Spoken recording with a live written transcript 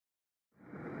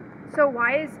So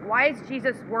why is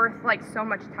Jesus worth like so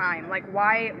much time? Like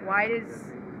why does,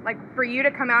 like, for you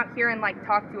to come out here and like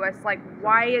talk to us, like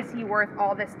why is he worth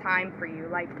all this time for you?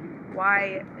 Like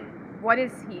what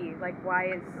is he? Like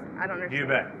why is, I don't understand. You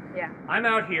bet. Yeah. I'm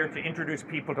out here to introduce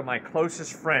people to my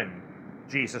closest friend,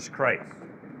 Jesus Christ.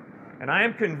 And I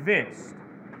am convinced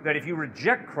that if you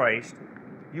reject Christ,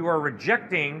 you are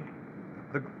rejecting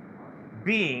the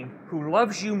being who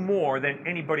loves you more than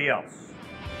anybody else.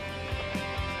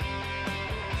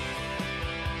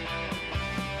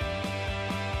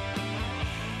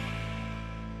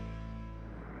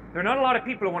 There are not a lot of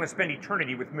people who want to spend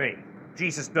eternity with me.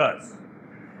 Jesus does.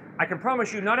 I can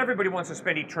promise you, not everybody wants to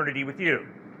spend eternity with you.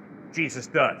 Jesus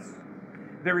does.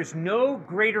 There is no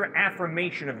greater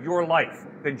affirmation of your life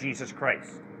than Jesus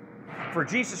Christ. For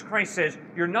Jesus Christ says,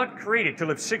 you're not created to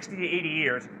live 60 to 80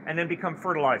 years and then become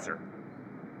fertilizer.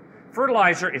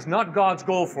 Fertilizer is not God's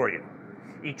goal for you.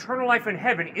 Eternal life in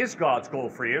heaven is God's goal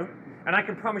for you. And I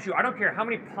can promise you, I don't care how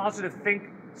many positive think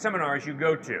seminars you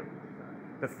go to.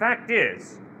 The fact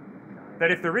is that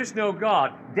if there is no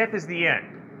God, death is the end.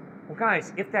 Well,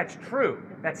 guys, if that's true,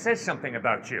 that says something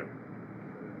about you.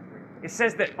 It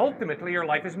says that ultimately your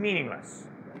life is meaningless.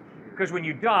 Because when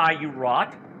you die, you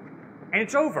rot, and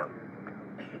it's over.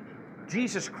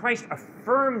 Jesus Christ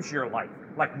affirms your life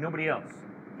like nobody else.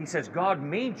 He says God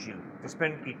made you to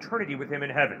spend eternity with him in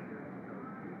heaven.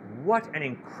 What an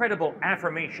incredible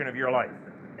affirmation of your life.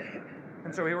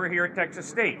 And so we're here at Texas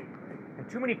State. And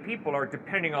too many people are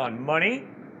depending on money,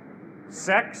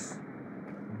 sex,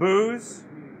 booze,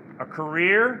 a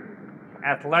career,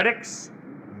 athletics,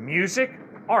 music,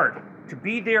 art to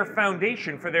be their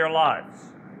foundation for their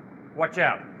lives. Watch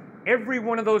out. Every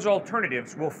one of those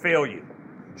alternatives will fail you.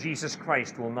 Jesus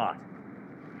Christ will not.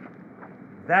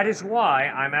 That is why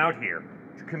I'm out here,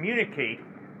 to communicate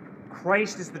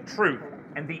Christ is the truth,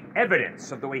 and the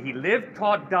evidence of the way he lived,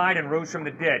 taught, died, and rose from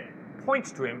the dead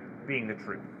points to him being the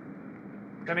truth.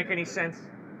 Does that make any sense?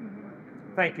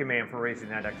 Thank you, ma'am, for raising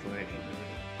that explanation.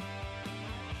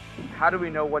 How do we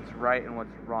know what's right and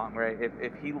what's wrong, right?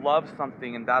 If he loves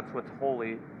something and that's what's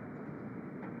holy,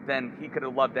 then he could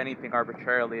have loved anything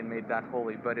arbitrarily and made that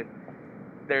holy. But if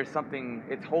there's something,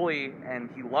 it's holy and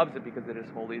he loves it because it is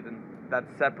holy, then that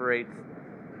separates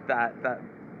that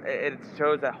it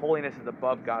shows that holiness is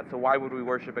above God. So why would we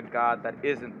worship a God that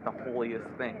isn't the holiest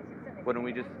thing? Wouldn't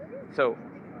we just, so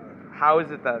how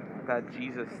is it that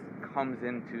Jesus comes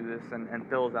into this and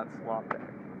fills that slot there?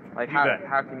 Like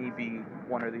how can he be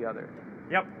one or the other?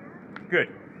 Yep, good.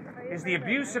 Is the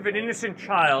abuse of an innocent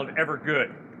child ever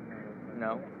good?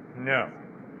 No. No.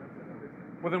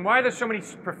 Well, then why are there so many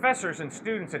professors and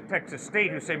students at Texas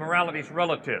State who say morality is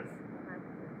relative?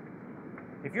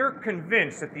 If you're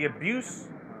convinced that the abuse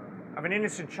of an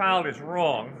innocent child is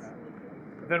wrong,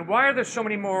 then why are there so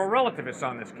many moral relativists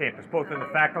on this campus, both in the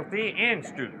faculty and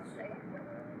students?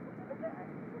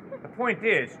 The point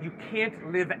is, you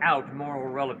can't live out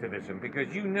moral relativism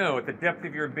because you know at the depth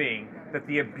of your being that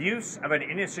the abuse of an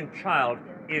innocent child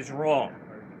is wrong.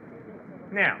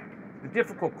 Now, the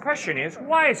difficult question is,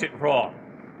 why is it wrong?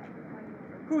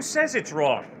 Who says it's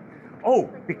wrong? Oh,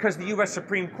 because the U.S.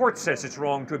 Supreme Court says it's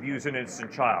wrong to abuse an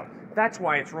innocent child. That's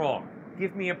why it's wrong.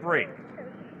 Give me a break.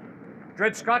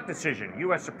 Dred Scott decision,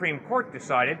 U.S. Supreme Court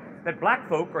decided that black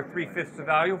folk are 3/5 the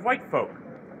value of white folk.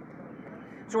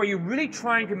 So are you really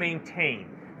trying to maintain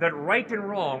that right and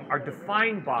wrong are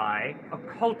defined by a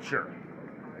culture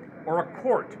or a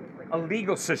court, a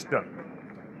legal system?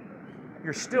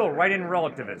 You're still right in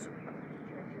relativism.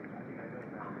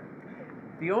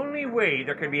 The only way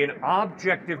there can be an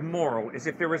objective moral is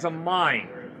if there is a mind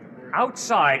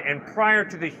outside and prior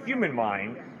to the human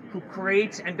mind who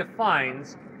creates and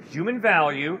defines human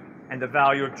value and the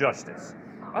value of justice.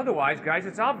 Otherwise, guys,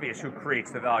 it's obvious who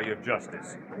creates the value of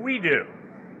justice. We do.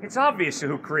 It's obvious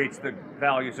who creates the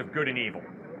values of good and evil.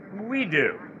 We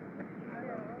do.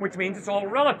 Which means it's all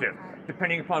relative,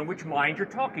 depending upon which mind you're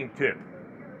talking to.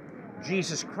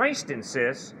 Jesus Christ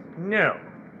insists, no.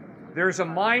 There's a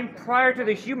mind prior to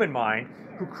the human mind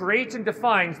who creates and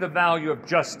defines the value of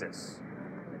justice.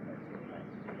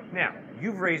 Now,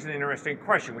 you've raised an interesting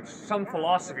question, which some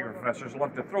philosophy professors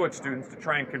love to throw at students to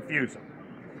try and confuse them.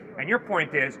 And your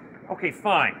point is, okay,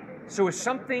 fine. So is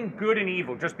something good and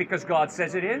evil just because God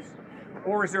says it is?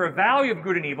 Or is there a value of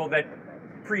good and evil that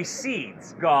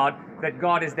precedes God, that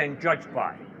God is then judged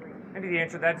by? And the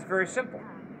answer to that is very simple.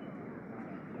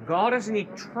 God is an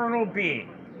eternal being,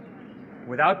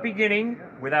 without beginning,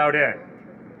 without end.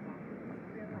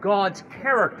 God's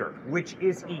character, which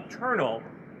is eternal,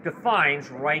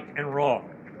 defines right and wrong.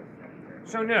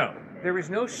 So no, there is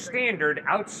no standard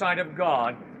outside of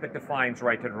God that defines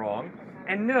right and wrong.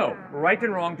 And no, right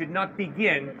and wrong did not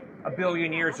begin 1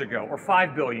 billion years ago, or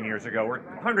 5 billion years ago, or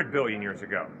 100 billion years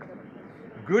ago.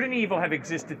 Good and evil have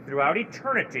existed throughout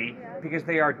eternity because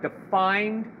they are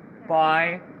defined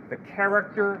by the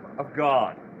character of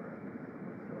God.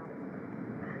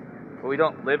 But we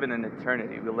don't live in an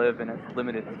eternity. We live in a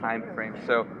limited time frame.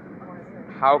 So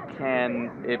how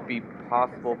can it be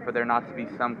possible for there not to be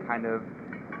some kind of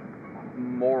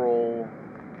moral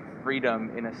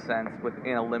freedom, in a sense,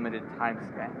 within a limited time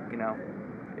span? You know?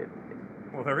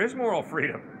 Well, there is moral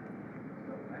freedom.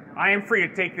 I am free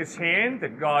to take this hand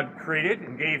that God created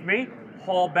and gave me,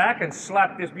 haul back and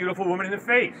slap this beautiful woman in the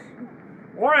face.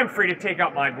 Or I'm free to take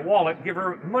out my wallet, give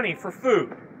her money for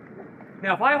food.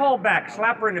 Now, if I haul back,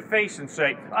 slap her in the face and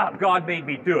say, God made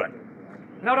me do it.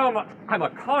 Not only I'm a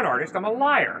con artist, I'm a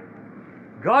liar.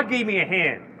 God gave me a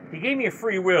hand. He gave me a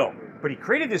free will. But he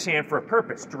created this hand for a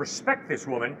purpose, to respect this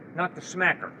woman, not to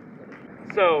smack her.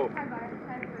 So,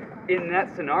 in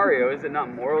that scenario, is it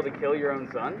not moral to kill your own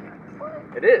son?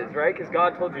 It is, right? Because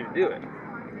God told you to do it.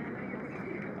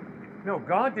 No,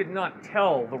 God did not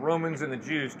tell the Romans and the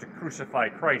Jews to crucify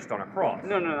Christ on a cross.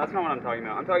 No, that's not what I'm talking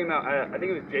about. I'm talking about, I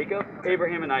think it was Jacob,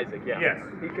 Abraham, and Isaac, yeah. Yes.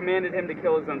 He commanded him to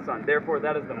kill his own son. Therefore,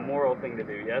 that is the moral thing to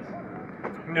do, yes?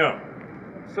 No.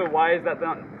 So why is that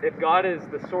not, if God is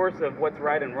the source of what's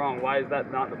right and wrong, why is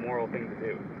that not the moral thing to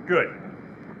do? Good.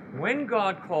 When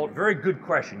God called, very good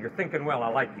question, you're thinking well, I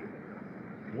like you.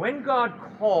 When God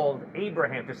called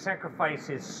Abraham to sacrifice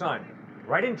his son,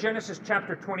 right in Genesis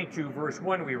chapter 22, verse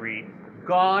 1, we read,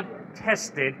 God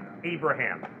tested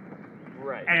Abraham.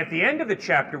 Right. And at the end of the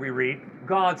chapter, we read,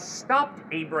 God stopped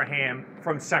Abraham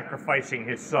from sacrificing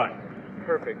his son.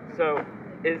 Perfect. So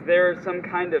is there some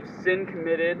kind of sin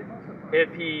committed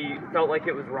if he felt like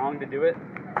it was wrong to do it?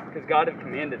 Because God had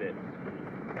commanded it.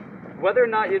 Whether or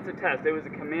not it's a test, it was a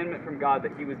commandment from God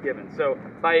that he was given. So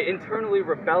by internally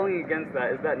rebelling against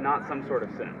that, is that not some sort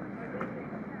of sin?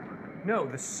 No,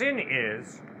 the sin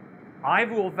is, I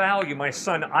will value my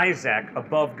son Isaac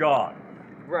above God.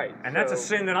 Right. And that's a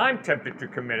sin that I'm tempted to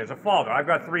commit as a father. I've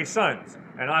got 3 sons,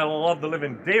 and I love the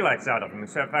living daylights out of them. In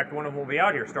fact, one of them will be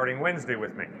out here starting Wednesday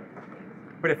with me.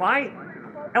 But if I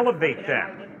elevate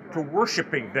them to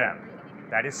worshiping them,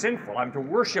 that is sinful. I'm to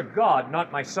worship God,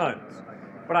 not my sons.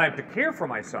 But I have to care for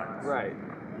my sons. Right.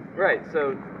 Right.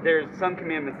 So there's some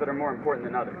commandments that are more important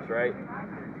than others, right?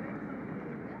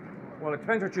 Well, it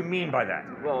depends what you mean by that.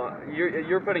 Well,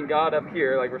 you're putting God up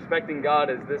here, like respecting God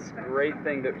is this great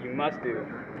thing that you must do.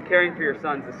 Caring for your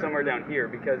sons is somewhere down here,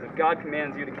 because if God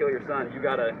commands you to kill your son, you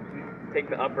gotta take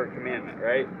the upper commandment,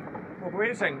 right? Well,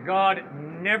 wait a second. God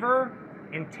never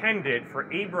intended for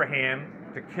Abraham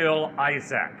to kill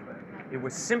Isaac. It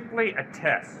was simply a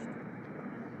test.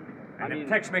 And the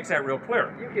text makes that real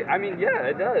clear. Yeah,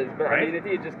 it does. But right? I mean, if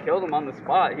he had just killed him on the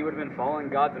spot, he would have been following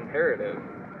God's imperative.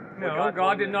 No,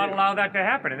 God did not allow that to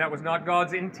happen, and that was not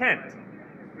God's intent.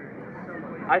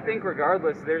 I think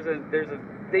regardless, there's a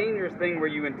dangerous thing where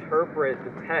you interpret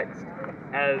the text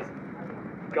as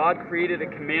God created a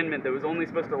commandment that was only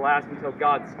supposed to last until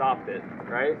God stopped it,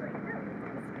 right?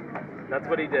 That's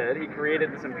what he did. He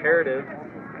created this imperative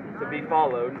to be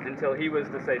followed until he was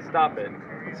to say stop it.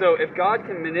 So if God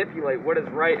can manipulate what is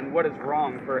right and what is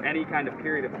wrong for any kind of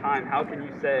period of time, how can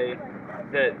you say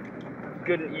that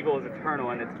good and evil is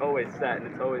eternal and it's always set and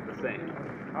it's always the same?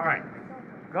 All right.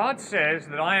 God says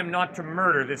that I am not to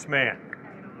murder this man.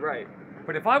 Right.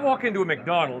 But if I walk into a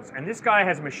McDonald's and this guy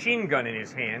has a machine gun in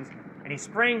his hands and he's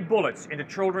spraying bullets into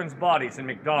children's bodies in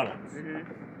McDonald's,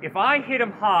 if I hit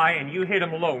him high and you hit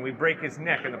him low and we break his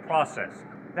neck in the process,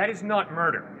 that is not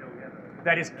murder.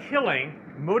 That is killing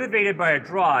motivated by a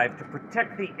drive to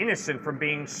protect the innocent from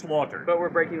being slaughtered. But we're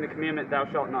breaking the commandment, thou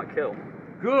shalt not kill.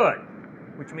 Good.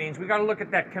 Which means we got to look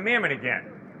at that commandment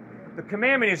again. The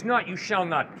commandment is not you shall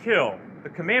not kill. The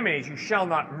commandment is you shall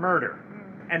not murder.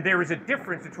 And there is a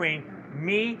difference between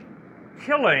me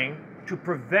killing to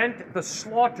prevent the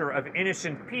slaughter of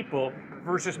innocent people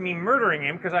versus me murdering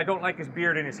him because I don't like his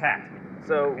beard and his hat.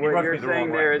 So what you're the saying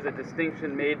wrong there way. is a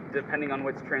distinction made depending on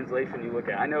which translation you look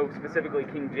at. I know specifically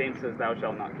King James says thou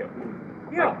shalt not kill.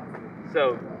 Yeah.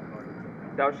 So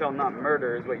thou shalt not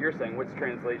murder is what you're saying. Which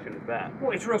translation is that?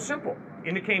 Well, it's real simple.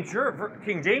 In the King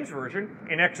James Version,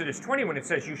 in Exodus 20, when it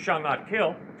says you shall not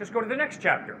kill, just go to the next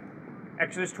chapter.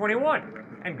 Exodus 21.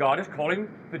 And God is calling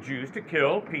the Jews to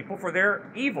kill people for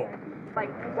their evil. Like,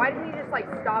 why didn't he just, like,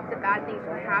 stop the bad things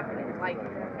from happening? Like,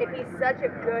 if he's such a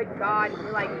good God,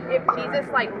 like, if Jesus,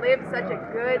 like, lived such a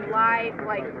good life,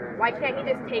 like, why can't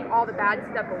he just take all the bad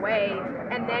stuff away,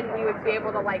 and then we would be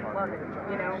able to, like, love it,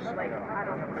 you know? Like, I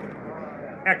don't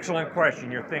know. Excellent question.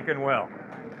 You're thinking well.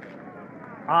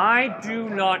 I do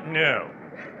not know,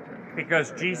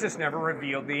 because Jesus never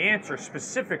revealed the answer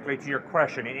specifically to your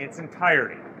question in its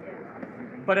entirety.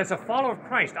 But as a follower of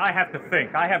Christ, I have to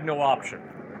think. I have no option.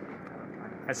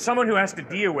 As someone who has to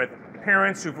deal with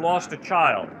parents who've lost a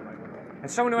child,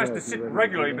 as someone who has to sit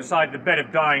regularly beside the bed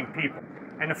of dying people.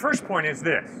 And the first point is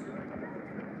this: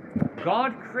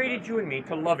 God created you and me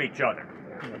to love each other.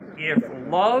 If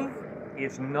love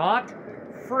is not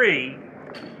free,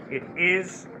 it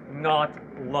is not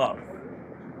love.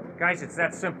 Guys, it's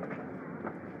that simple.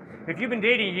 If you've been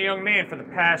dating a young man for the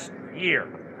past year,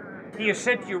 he has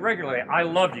said to you regularly, I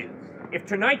love you. If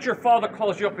tonight your father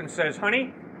calls you up and says,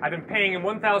 honey, I've been paying him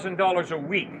 $1,000 a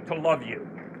week to love you,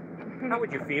 how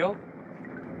would you feel?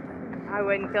 I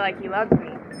wouldn't feel like he loved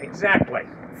me. Exactly.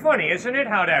 Funny, isn't it,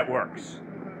 how that works?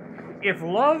 If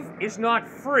love is not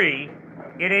free,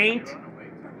 it ain't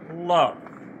love.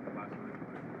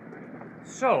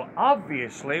 So,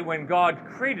 obviously, when God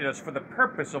created us for the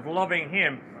purpose of loving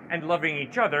Him and loving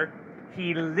each other,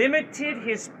 He limited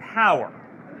His power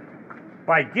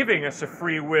by giving us a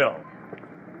free will.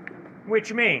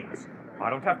 Which means, I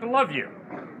don't have to love you.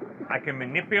 I can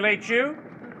manipulate you,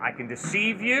 I can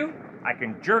deceive you, I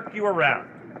can jerk you around.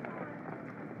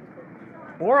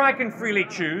 Or I can freely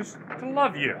choose to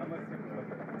love you.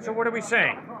 So what are we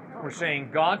saying? We're saying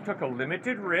God took a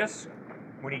limited risk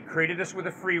when He created us with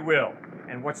a free will.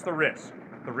 And what's the risk?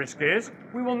 The risk is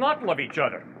we will not love each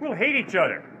other. We'll hate each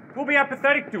other. We'll be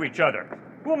apathetic to each other.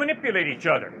 We'll manipulate each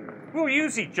other. We'll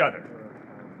use each other.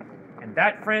 And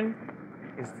that, friend,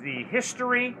 is the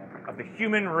history of the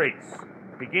human race.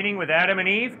 Beginning with Adam and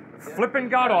Eve, flipping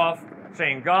God off,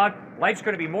 saying, God, life's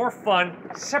going to be more fun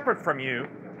separate from you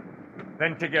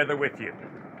than together with you.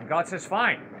 And God says,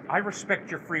 fine, I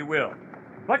respect your free will.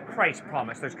 But Christ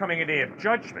promised there's coming a day of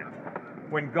judgment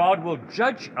when God will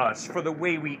judge us for the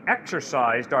way we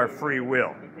exercised our free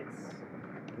will.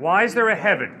 Why is there a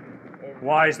heaven?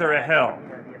 Why is there a hell?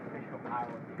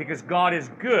 Because God is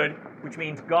good, which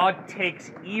means God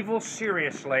takes evil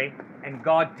seriously and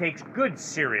God takes good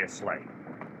seriously.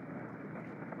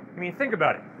 I mean, think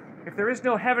about it. If there is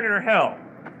no heaven or hell,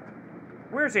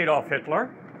 where's Adolf Hitler?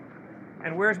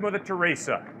 And where's Mother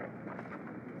Teresa?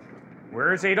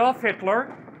 Where is Adolf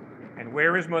Hitler? And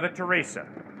where is Mother Teresa?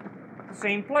 The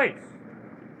same place.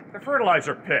 The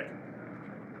fertilizer pit.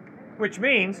 Which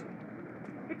means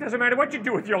it doesn't matter what you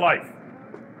do with your life.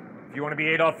 If you want to be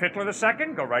Adolf Hitler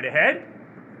II, go right ahead.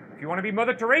 If you want to be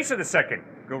Mother Teresa II,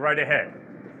 go right ahead.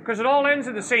 Because it all ends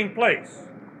in the same place.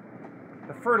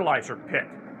 The fertilizer pit.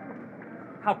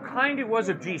 How kind it was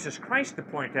of Jesus Christ to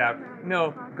point out,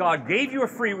 no, God gave you a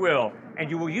free will, and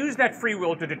you will use that free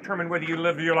will to determine whether you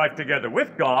live your life together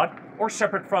with God or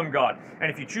separate from God.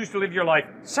 And if you choose to live your life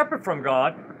separate from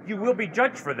God, you will be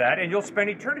judged for that, and you'll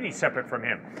spend eternity separate from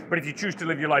Him. But if you choose to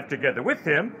live your life together with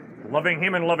Him, loving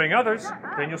Him and loving others,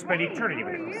 then you'll spend eternity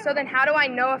with Him. So then how do I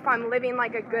know if I'm living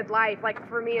like a good life? Like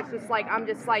for me, it's just like, I'm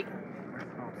just like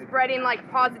spreading like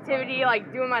positivity,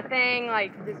 like doing my thing,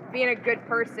 like just being a good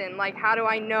person. Like how do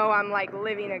I know I'm like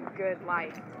living a good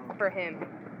life for Him?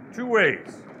 2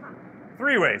 ways.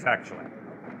 3 ways, actually.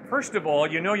 First of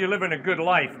all, you know you're living a good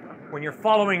life when you're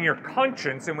following your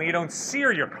conscience and when you don't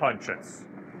sear your conscience.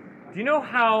 Do you know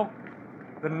how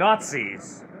the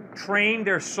Nazis trained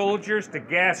their soldiers to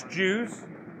gas Jews?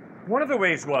 One of the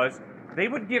ways was they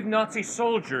would give Nazi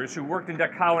soldiers who worked in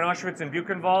Dachau and Auschwitz and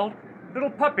Buchenwald little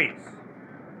puppies.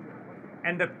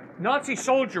 And the Nazi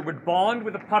soldier would bond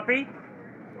with the puppy,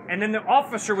 and then the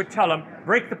officer would tell him,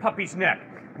 break the puppy's neck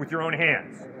with your own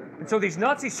hands. And so these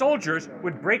Nazi soldiers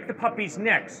would break the puppies'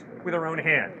 necks with their own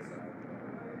hands.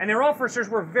 And their officers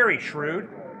were very shrewd.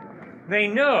 They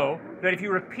know that if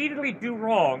you repeatedly do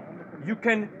wrong, you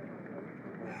can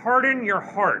harden your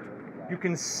heart. You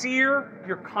can sear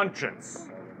your conscience.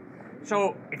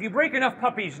 So if you break enough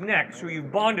puppies' necks who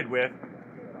you've bonded with,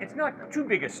 it's not too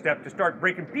big a step to start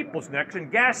breaking people's necks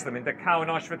and gas them into Dachau and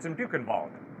Auschwitz and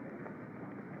Buchenwald.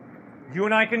 You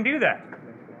and I can do that.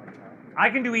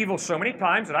 I can do evil so many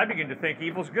times that I begin to think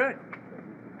evil's good.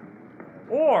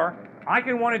 Or I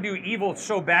can want to do evil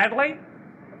so badly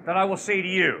that I will say to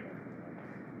you,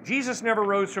 Jesus never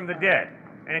rose from the dead.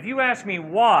 And if you ask me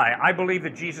why I believe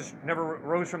that Jesus never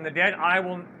rose from the dead, I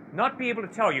will not be able to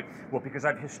tell you. Well, because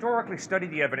I've historically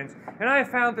studied the evidence, and I have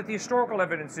found that the historical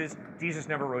evidence is Jesus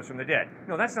never rose from the dead.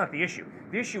 No, that's not the issue.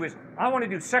 The issue is I want to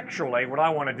do sexually what I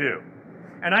want to do.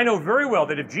 And I know very well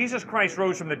that if Jesus Christ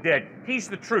rose from the dead, He's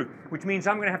the truth, which means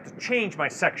I'm going to have to change my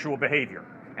sexual behavior.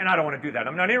 And I don't want to do that.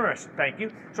 I'm not interested, thank you.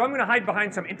 So I'm going to hide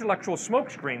behind some intellectual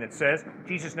smokescreen that says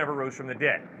Jesus never rose from the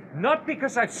dead. Not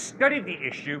because I've studied the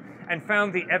issue and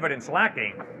found the evidence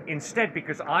lacking, instead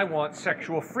because I want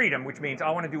sexual freedom, which means I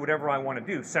want to do whatever I want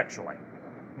to do sexually.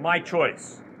 My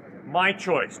choice. My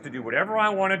choice to do whatever I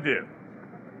want to do.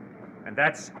 And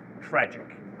that's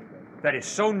tragic. That is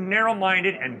so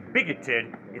narrow-minded and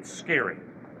bigoted, it's scary.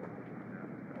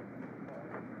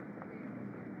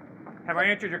 Have I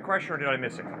answered your question, or did I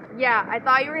miss it? Yeah, I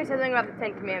thought you were going to say something about the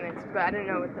Ten Commandments, but I didn't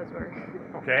know what those were.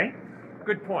 Okay,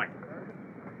 good point.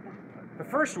 The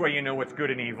first way you know what's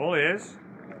good and evil is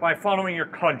by following your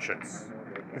conscience.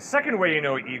 The second way you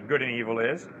know what good and evil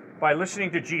is by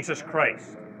listening to Jesus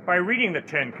Christ, by reading the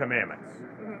Ten Commandments.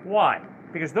 Why?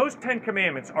 Because those Ten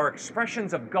Commandments are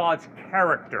expressions of God's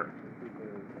character.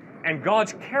 And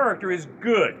God's character is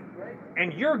good,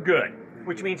 and you're good,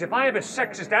 which means if I have a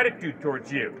sexist attitude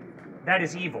towards you, that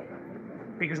is evil.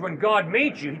 Because when God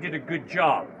made you, he did a good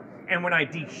job. And when I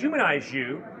dehumanize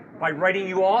you by writing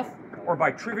you off or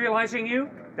by trivializing you,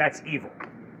 that's evil.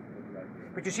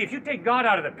 But you see, if you take God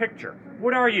out of the picture,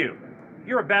 what are you?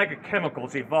 You're a bag of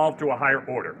chemicals evolved to a higher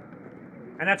order.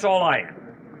 And that's all I am.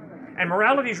 And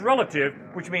morality is relative,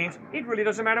 which means it really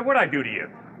doesn't matter what I do to you.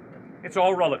 It's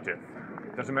all relative.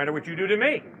 It doesn't matter what you do to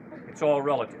me. It's all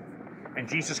relative. And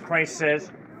Jesus Christ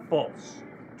says, false.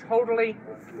 Totally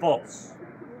false.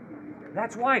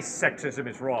 That's why sexism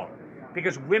is wrong.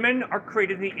 Because women are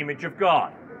created in the image of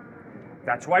God.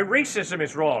 That's why racism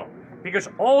is wrong. Because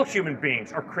all human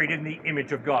beings are created in the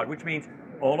image of God, which means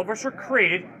all of us are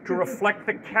created to reflect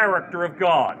the character of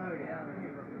God.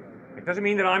 It doesn't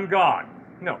mean that I'm God.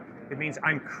 No, it means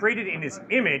I'm created in his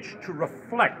image to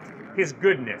reflect his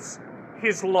goodness,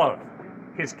 his love,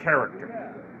 his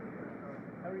character.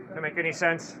 Does that make any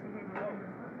sense?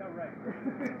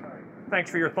 Thanks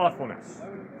for your thoughtfulness.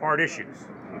 Hard issues.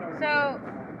 So,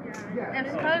 and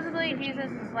supposedly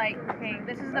Jesus is like, okay,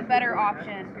 this is the better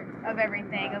option of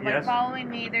everything. Of like Yes. following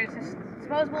me, there's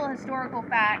supposable historical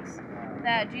facts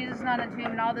that Jesus is not in the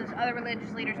tomb and all those other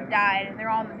religious leaders have died and they're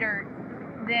all in the dirt.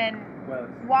 Then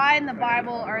why in the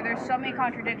Bible are there so many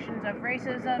contradictions of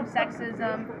racism,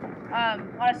 sexism, a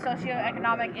lot of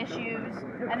socioeconomic issues,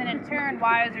 and then in turn,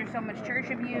 why is there so much church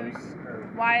abuse?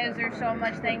 Why is there so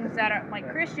much things that are like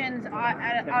Christians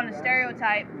on a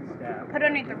stereotype put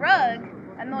underneath the rug,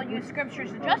 and they'll use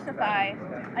scriptures to justify,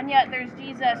 and yet there's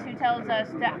Jesus who tells us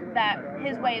that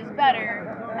his way is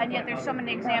better, and yet there's so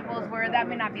many examples where that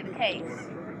may not be the case.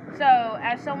 So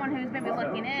as someone who's maybe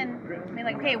looking in, being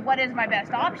like, okay, what is my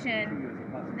best option?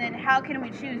 Then how can we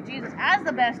choose Jesus as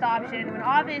the best option when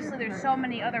obviously there's so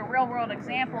many other real-world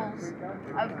examples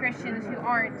of Christians who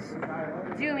aren't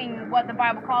doing what the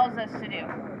Bible calls us to do?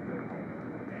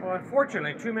 Well,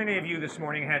 unfortunately, too many of you this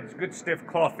morning had good stiff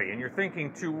coffee, and you're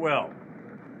thinking too well.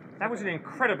 That was an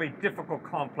incredibly difficult,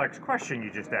 complex question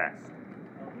you just asked.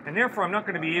 And therefore, I'm not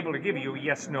going to be able to give you a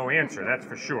yes-no answer, that's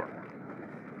for sure.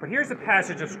 But here's the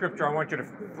passage of Scripture I want you to,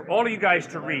 for all of you guys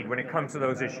to read when it comes to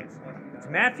those issues. It's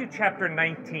Matthew chapter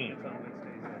 19.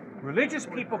 Religious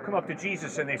people come up to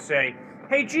Jesus and they say,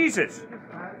 hey, Jesus,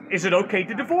 is it okay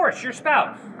to divorce your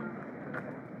spouse?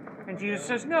 And Jesus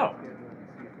says, no.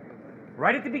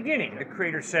 Right at the beginning, the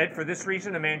Creator said, for this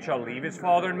reason a man shall leave his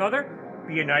father and mother,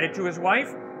 be united to his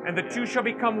wife, and the two shall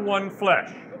become one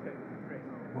flesh.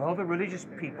 Well, the religious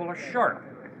people are sharp.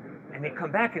 And they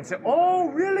come back and say, oh,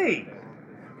 really?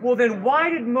 Well, then why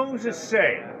did Moses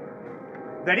say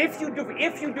that if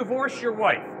you divorce your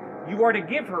wife, you are to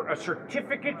give her a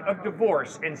certificate of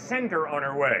divorce and send her on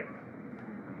her way?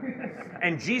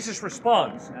 And Jesus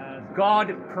responds,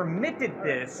 God permitted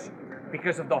this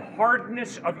because of the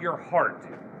hardness of your heart.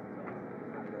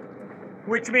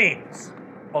 Which means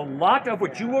a lot of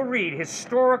what you will read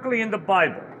historically in the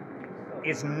Bible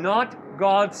is not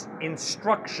God's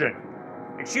instruction.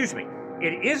 Excuse me,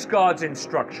 it is God's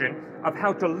instruction of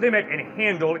how to limit and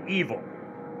handle evil.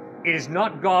 It is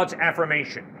not God's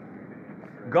affirmation.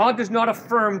 God does not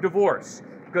affirm divorce.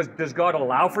 Because does God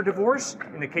allow for divorce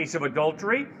in the case of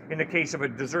adultery, in the case of a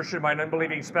desertion by an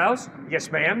unbelieving spouse? Yes,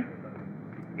 ma'am.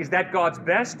 Is that God's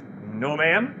best? No,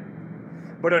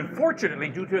 ma'am. But unfortunately,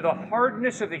 due to the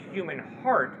hardness of the human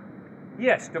heart,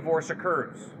 yes, divorce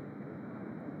occurs.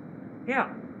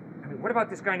 Yeah. I mean, what about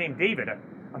this guy named David,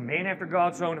 a man after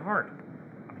God's own heart?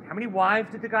 I mean, how many wives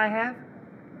did the guy have?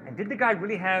 And did the guy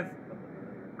really have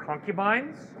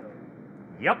concubines?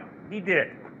 Yep, he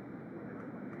did.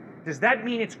 Does that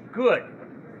mean it's good?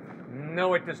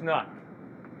 No, it does not.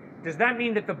 Does that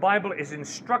mean that the Bible is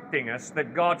instructing us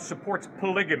that God supports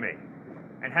polygamy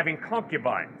and having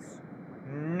concubines?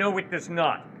 No, it does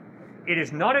not. It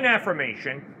is not an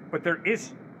affirmation, but there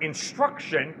is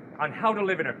instruction on how to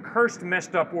live in a cursed,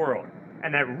 messed up world.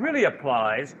 And that really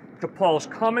applies to Paul's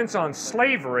comments on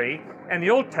slavery and the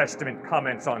Old Testament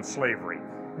comments on slavery.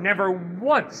 Never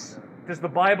once does the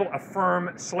Bible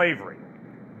affirm slavery.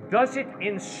 Does it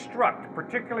instruct,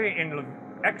 particularly in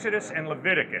Exodus and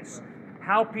Leviticus,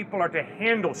 how people are to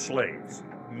handle slaves?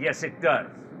 Yes, it does.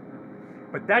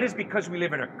 But that is because we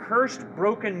live in a cursed,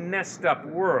 broken, messed up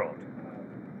world,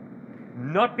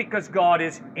 not because God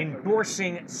is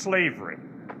endorsing slavery.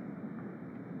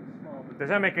 Does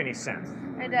that make any sense?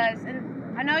 It does.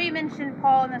 And I know you mentioned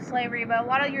Paul and the slavery, but a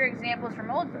lot of your examples from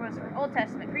was from Old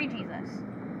Testament, pre-Jesus.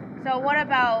 So what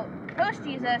about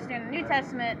post-Jesus during the New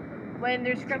Testament, when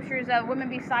there's scriptures of women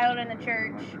be silent in the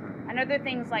church and other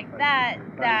things like that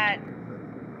that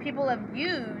people have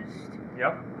used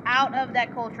out of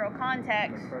that cultural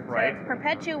context to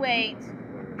perpetuate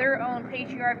their own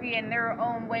patriarchy and their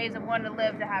own ways of wanting to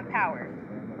live to have power.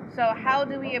 So how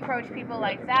do we approach people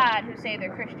like that who say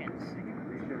they're Christians?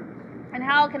 And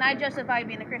how can I justify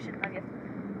being a Christian, I guess,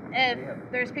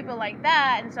 if there's people like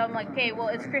that? And so I'm like, okay, well,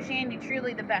 is Christianity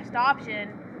truly the best option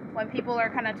when people are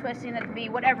kind of twisting it to be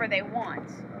whatever they want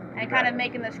and kind of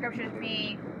making the scriptures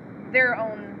be their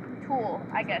own tool,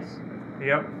 I guess?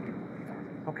 Yep.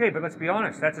 Okay, but let's be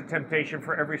honest, that's a temptation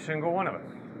for every single one of us.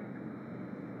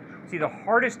 See, the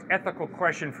hardest ethical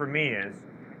question for me is,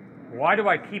 why do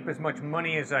I keep as much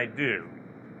money as I do?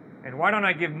 And why don't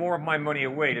I give more of my money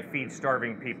away to feed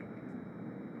starving people?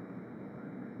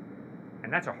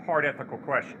 And that's a hard ethical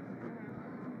question.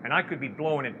 And I could be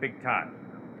blowing it big time.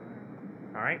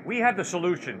 All right? We have the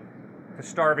solution to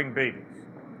starving babies.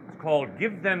 It's called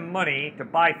give them money to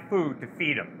buy food to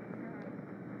feed them.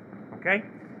 Okay?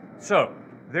 So,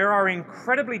 there are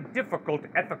incredibly difficult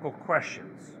ethical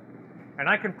questions. And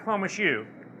I can promise you,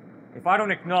 if I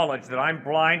don't acknowledge that I'm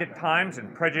blind at times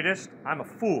and prejudiced, I'm a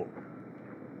fool.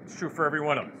 It's true for every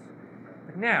one of us.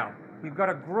 But now, we've got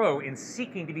to grow in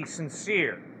seeking to be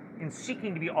sincere, in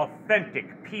seeking to be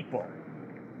authentic people,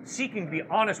 seeking to be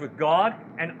honest with God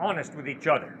and honest with each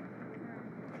other.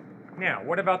 Now,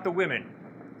 what about the women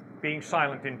being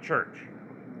silent in church?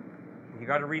 You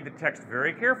got to read the text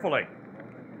very carefully.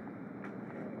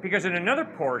 Because in another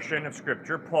portion of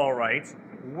Scripture, Paul writes,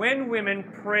 when women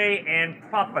pray and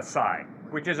prophesy,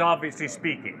 which is obviously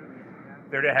speaking,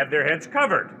 they're to have their heads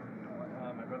covered.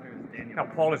 Now,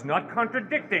 Paul is not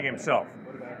contradicting himself.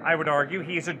 I would argue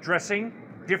he is addressing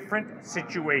different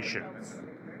situations.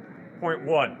 Point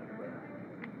one,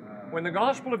 when the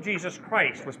gospel of Jesus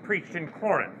Christ was preached in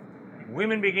Corinth,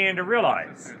 women began to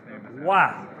realize,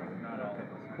 wow,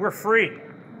 we're free.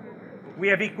 We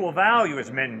have equal value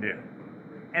as men do.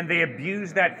 And they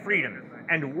abused that freedom,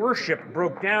 and worship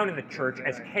broke down in the church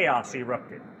as chaos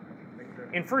erupted.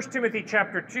 In 1 Timothy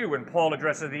chapter 2, when Paul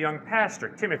addresses the young pastor,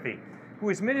 Timothy, who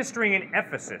is ministering in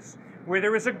Ephesus, where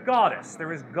there is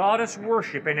goddess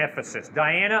worship in Ephesus.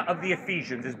 Diana of the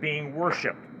Ephesians is being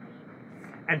worshipped.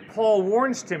 And Paul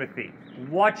warns Timothy,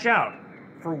 watch out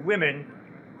for women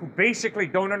who basically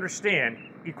don't understand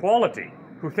equality,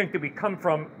 who think that we come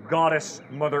from goddess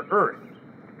Mother Earth.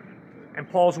 And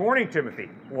Paul's warning Timothy,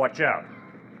 watch out.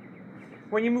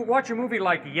 When you watch a movie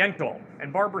like Yentl,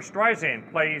 and Barbara Streisand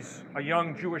plays a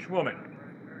young Jewish woman,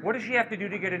 what does she have to do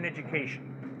to get an education?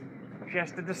 She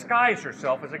has to disguise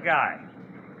herself as a guy.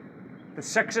 The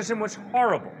sexism was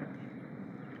horrible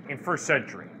in first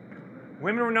century.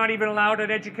 Women were not even allowed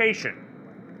an education.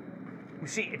 You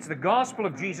see, it's the gospel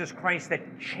of Jesus Christ that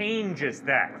changes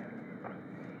that.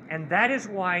 And that is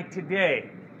why today,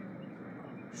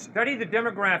 study the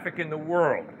demographic in the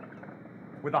world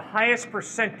with the highest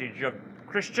percentage of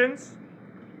Christians.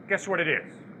 Guess what it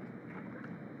is?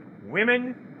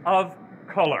 Women of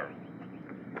color.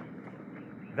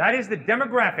 That is the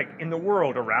demographic in the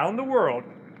world, around the world,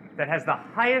 that has the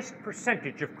highest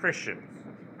percentage of Christians.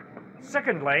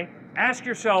 Secondly, ask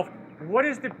yourself, what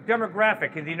is the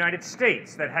demographic in the United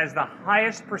States that has the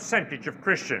highest percentage of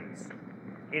Christians?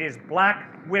 It is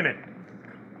black women.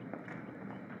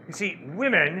 You see,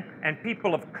 women and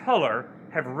people of color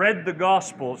have read the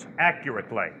Gospels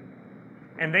accurately.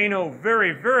 And they know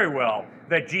very, very well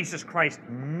that Jesus Christ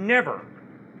never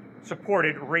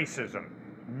supported racism,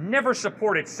 never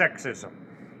supported sexism.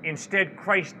 Instead,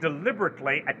 Christ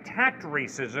deliberately attacked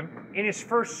racism in his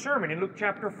first sermon in Luke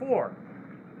chapter 4.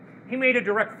 He made a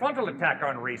direct frontal attack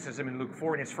on racism in Luke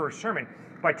 4 in his first sermon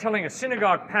by telling a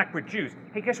synagogue packed with Jews,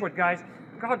 hey, guess what, guys?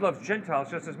 God loves Gentiles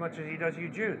just as much as he does you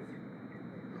Jews.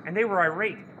 And they were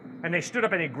irate. And they stood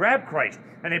up and they grabbed Christ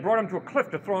and they brought him to a cliff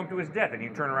to throw him to his death, and he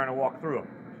turned around and walked through him.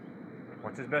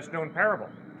 What's his best known parable?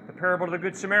 The parable of the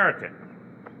Good Samaritan.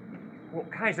 Well,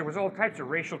 guys, there was all types of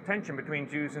racial tension between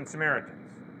Jews and Samaritans.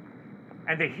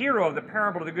 And the hero of the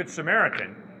parable of the Good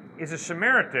Samaritan is a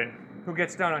Samaritan who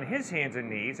gets down on his hands and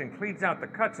knees and cleans out the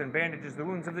cuts and bandages the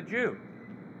wounds of the Jew.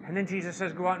 And then Jesus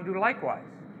says, go out and do likewise.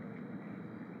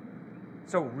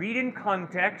 So read in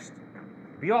context,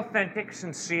 be authentic,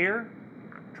 sincere,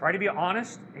 try to be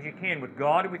honest as you can with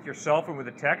God and with yourself and with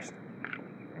the text,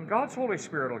 and God's Holy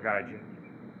Spirit will guide you.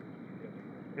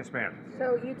 Yes, ma'am.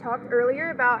 So you talked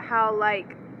earlier about how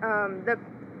the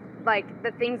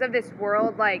things of this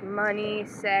world, like money,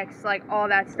 sex, like all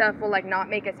that stuff will like not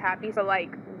make us happy. So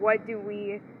like what do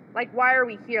we, like why are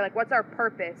we here? Like what's our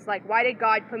purpose? Like why did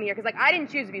God put me here? Because like I didn't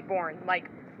choose to be born. Like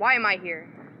why am I here?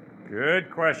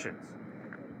 Good questions.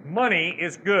 Money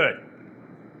is good.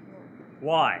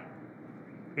 Why?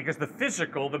 Because the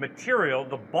physical, the material,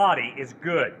 the body is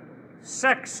good.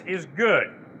 Sex is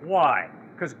good. Why?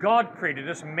 Because God created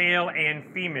us male and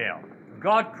female.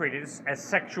 God created us as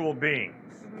sexual beings.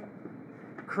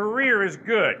 Career is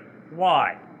good.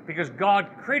 Why? Because God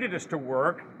created us to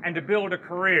work and to build a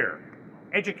career.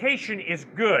 Education is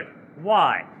good.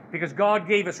 Why? Because God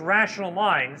gave us rational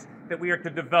minds that we are to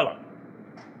develop.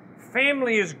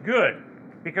 Family is good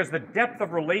because the depth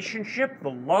of relationship,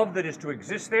 the love that is to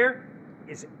exist there,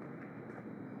 is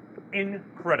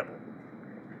incredible.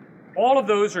 All of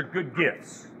those are good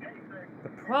gifts. The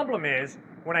problem is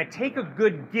when I take a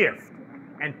good gift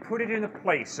and put it in the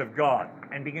place of God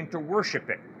and begin to worship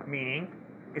it, meaning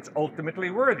it's ultimately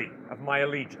worthy of my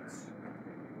allegiance.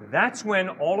 That's when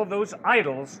all of those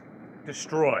idols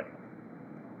destroy.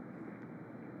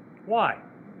 Why?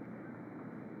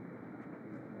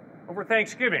 Over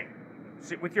Thanksgiving,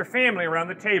 sit with your family around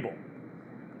the table.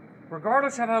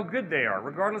 Regardless of how good they are,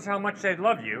 regardless of how much they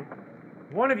love you,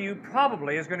 one of you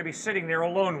probably is going to be sitting there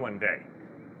alone one day.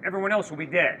 Everyone else will be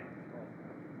dead.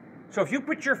 So if you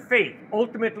put your faith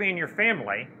ultimately in your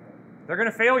family, they're going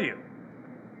to fail you.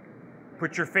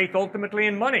 Put your faith ultimately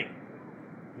in money.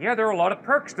 Yeah, there are a lot of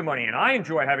perks to money, and I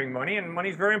enjoy having money, and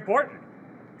money's very important.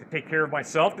 To take care of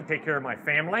myself, to take care of my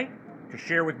family, to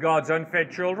share with God's unfed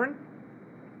children.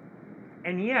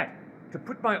 And yet, to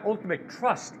put my ultimate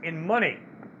trust in money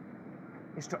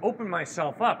is to open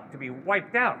myself up to be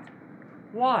wiped out.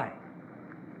 Why?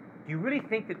 Do you really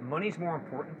think that money's more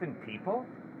important than people?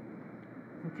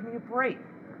 Give me a break.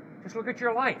 Just look at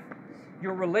your life.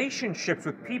 Your relationships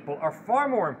with people are far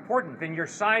more important than your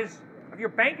size of your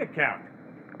bank account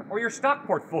or your stock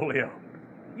portfolio.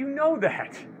 You know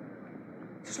that.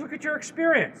 Just look at your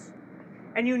experience.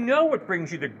 And you know what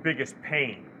brings you the biggest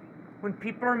pain. When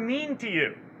people are mean to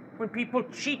you, when people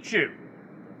cheat you,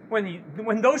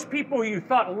 when those people you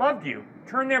thought loved you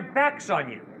turn their backs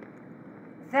on you.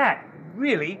 That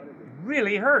really,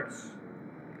 really hurts.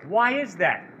 Why is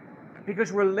that?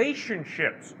 Because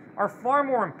relationships are far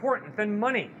more important than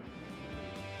money.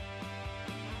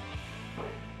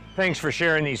 Thanks for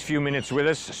sharing these few minutes with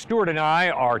us. Stuart and I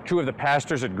are two of the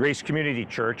pastors at Grace Community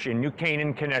Church in New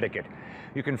Canaan, Connecticut.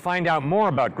 You can find out more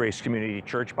about Grace Community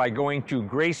Church by going to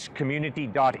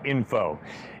gracecommunity.info.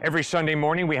 Every Sunday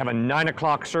morning we have a 9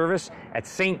 o'clock service at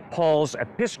St. Paul's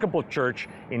Episcopal Church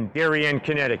in Darien,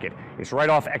 Connecticut. It's right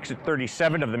off exit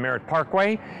 37 of the Merritt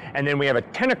Parkway. And then we have a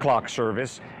 10 o'clock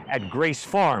service at Grace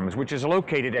Farms, which is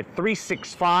located at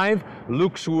 365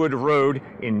 Lukeswood Road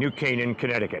in New Canaan,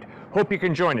 Connecticut. Hope you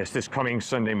can join us this coming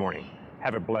Sunday morning.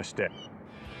 Have a blessed day.